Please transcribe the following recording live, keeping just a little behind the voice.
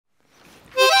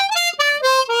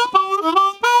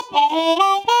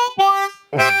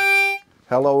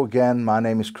Hello again, my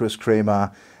name is Chris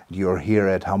Kramer. You're here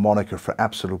at Harmonica for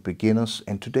Absolute Beginners,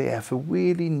 and today I have a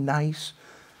really nice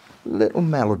little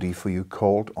melody for you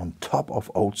called On Top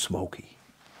of Old Smokey.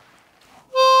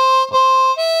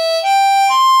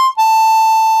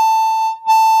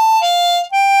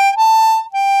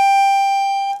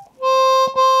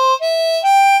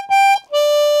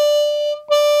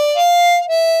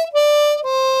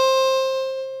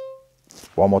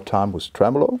 One more time with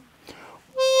tremolo.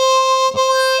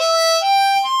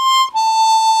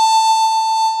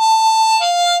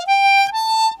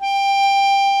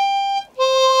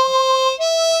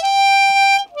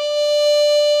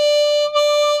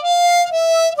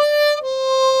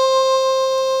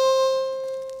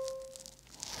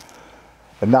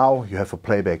 And now you have a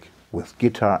playback with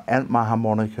guitar and my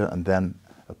harmonica, and then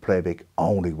a playback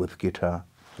only with guitar,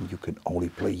 and you can only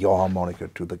play your harmonica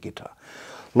to the guitar.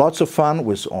 Lots of fun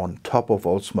with On Top of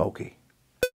Old Smokey.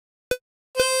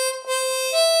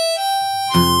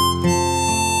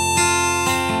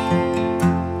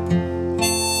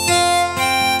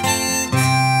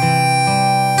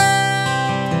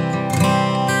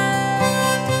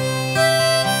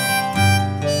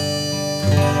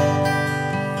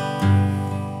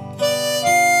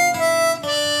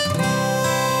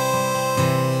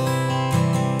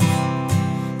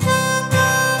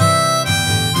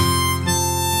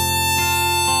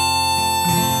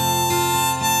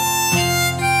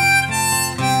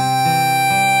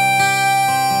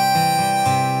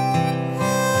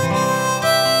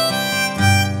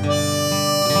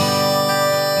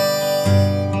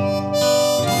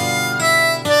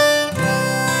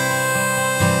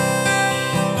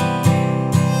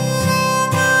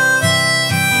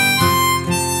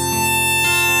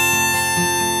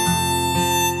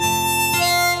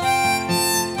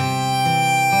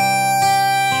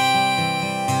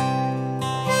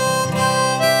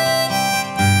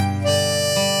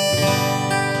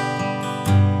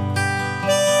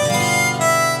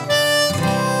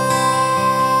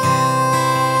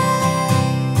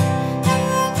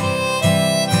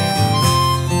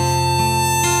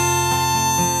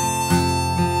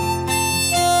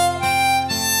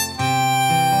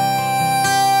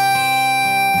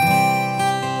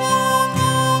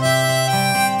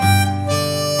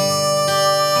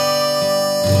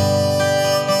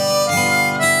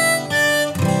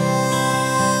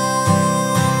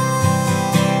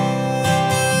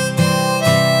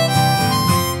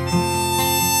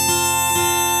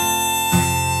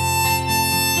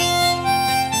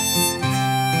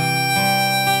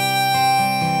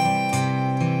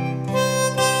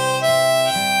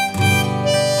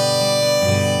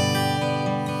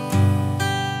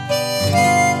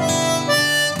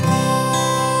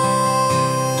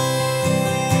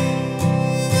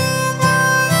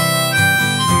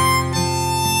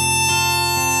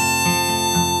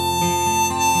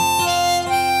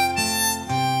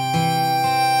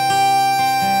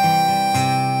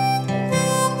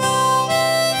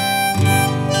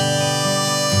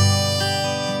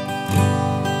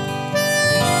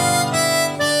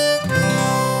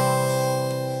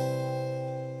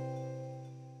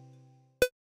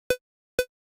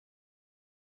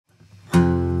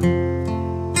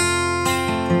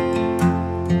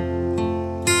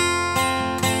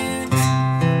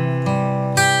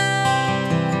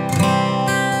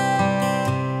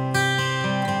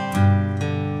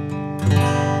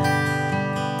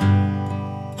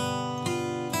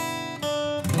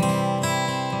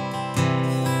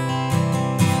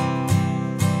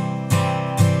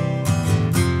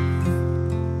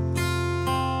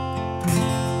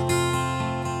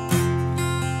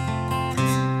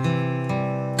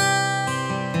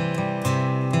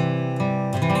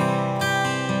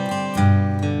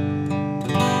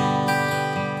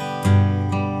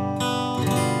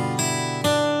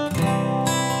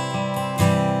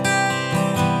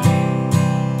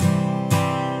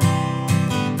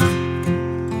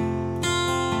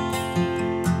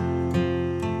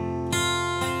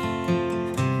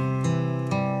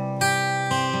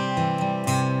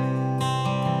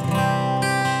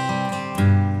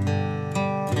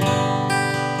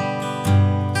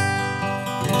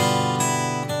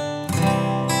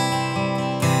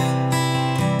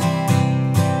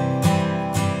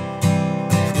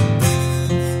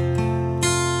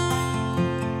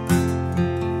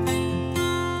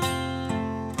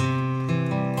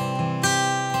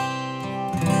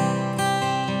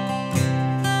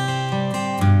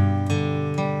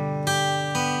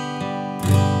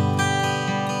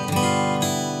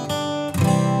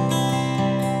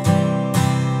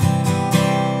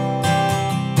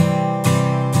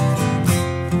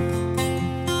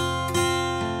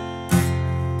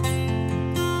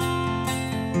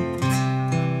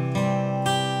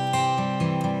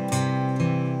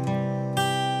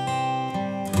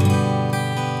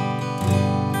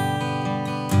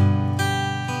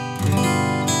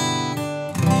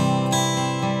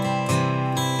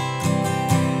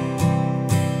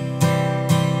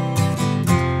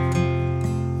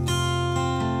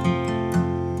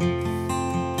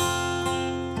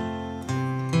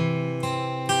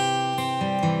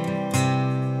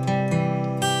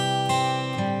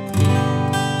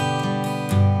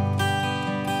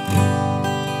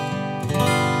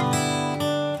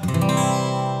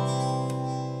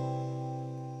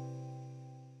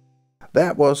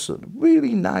 That was a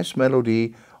really nice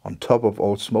melody on top of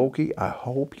Old Smokey. I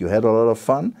hope you had a lot of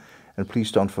fun, and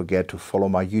please don't forget to follow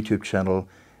my YouTube channel,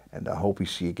 and I hope we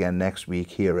see you again next week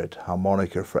here at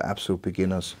Harmonica for Absolute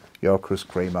Beginners. Your Chris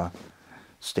Kramer.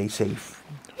 Stay safe.